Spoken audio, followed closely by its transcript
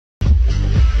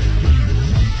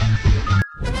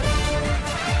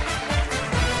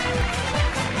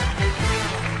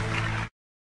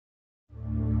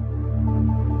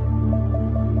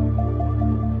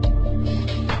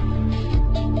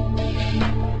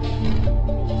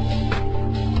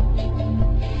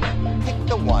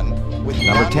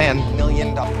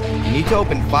million. You need to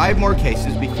open 5 more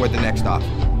cases before the next offer.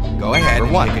 Go ahead. For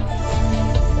 1.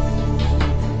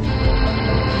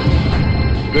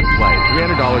 Good play.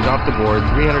 $300 off the board,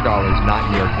 $300 not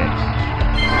in your case.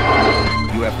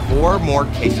 You have 4 more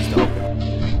cases to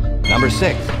open. Number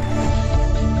 6.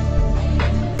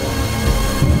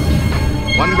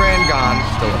 $1,000 gone,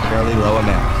 still a fairly low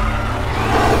amount.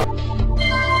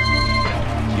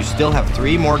 You still have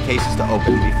 3 more cases to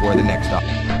open before the next offer.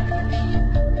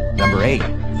 Number 8.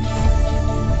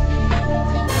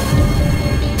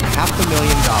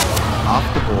 $500,000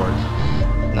 off the board,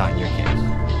 not in your case.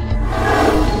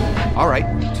 All right,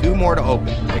 2 more to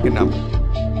open. Pick a number.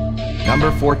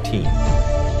 Number 14.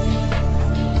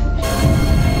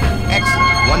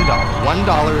 Excellent, $1.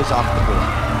 $1 is off the board.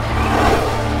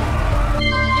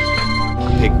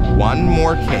 Pick 1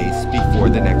 more case before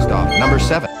the next offer. Number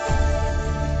 7.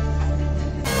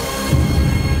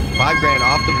 $5,000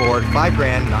 off the board,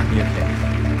 $5,000 not in your case.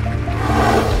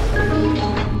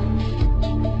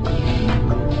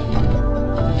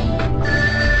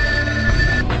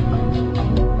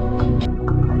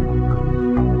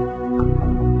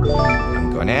 I'm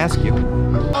going to ask you.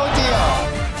 Oh dear.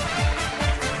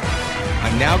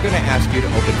 I'm now going to ask you to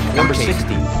open number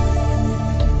 16.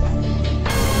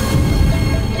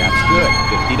 That's good.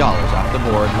 $50 off the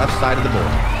board, left side of the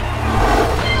board.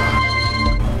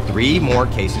 3 more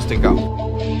cases to go.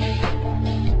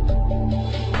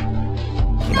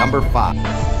 Number 5.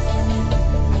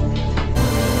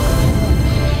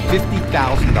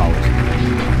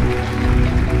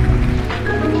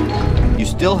 $50,000. You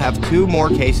still have 2 more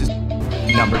cases.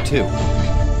 Number 2.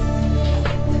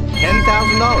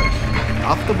 $10,000.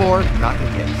 Off the board, not in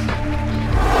case.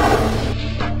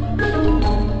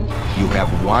 You have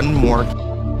 1 more.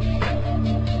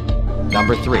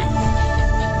 Number 3.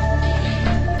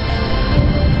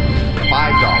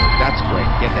 $5. That's great.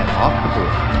 Get that off the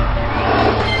board.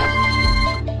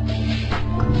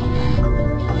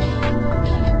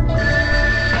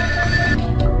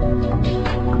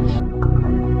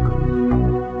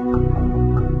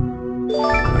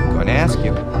 I'm going to ask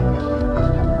you.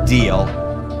 Deal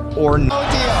or no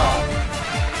deal?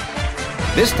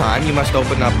 This time you must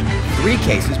open up 3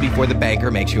 cases before the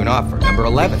banker makes you an offer. Number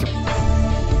 11.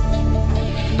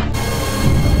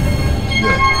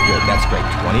 Good, that's great.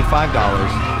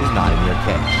 $25 is not in your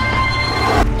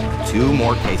case. 2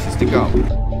 more cases to go.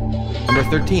 Number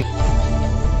 13.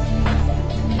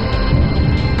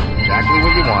 Exactly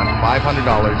what you want,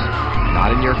 $500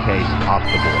 not in your case, off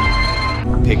the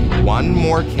board. Pick 1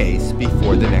 more case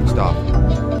before the next offer.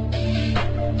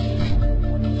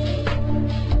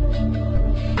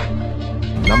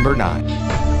 Number 9.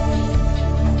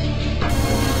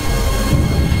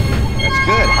 That's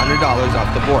good. $100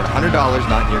 off the board. $100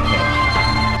 not in your case.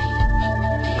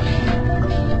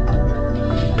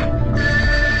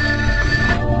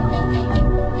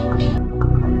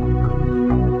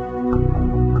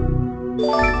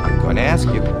 I'm going to ask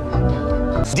you.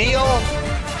 Deal?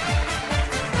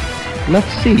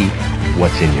 Let's see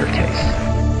what's in your case.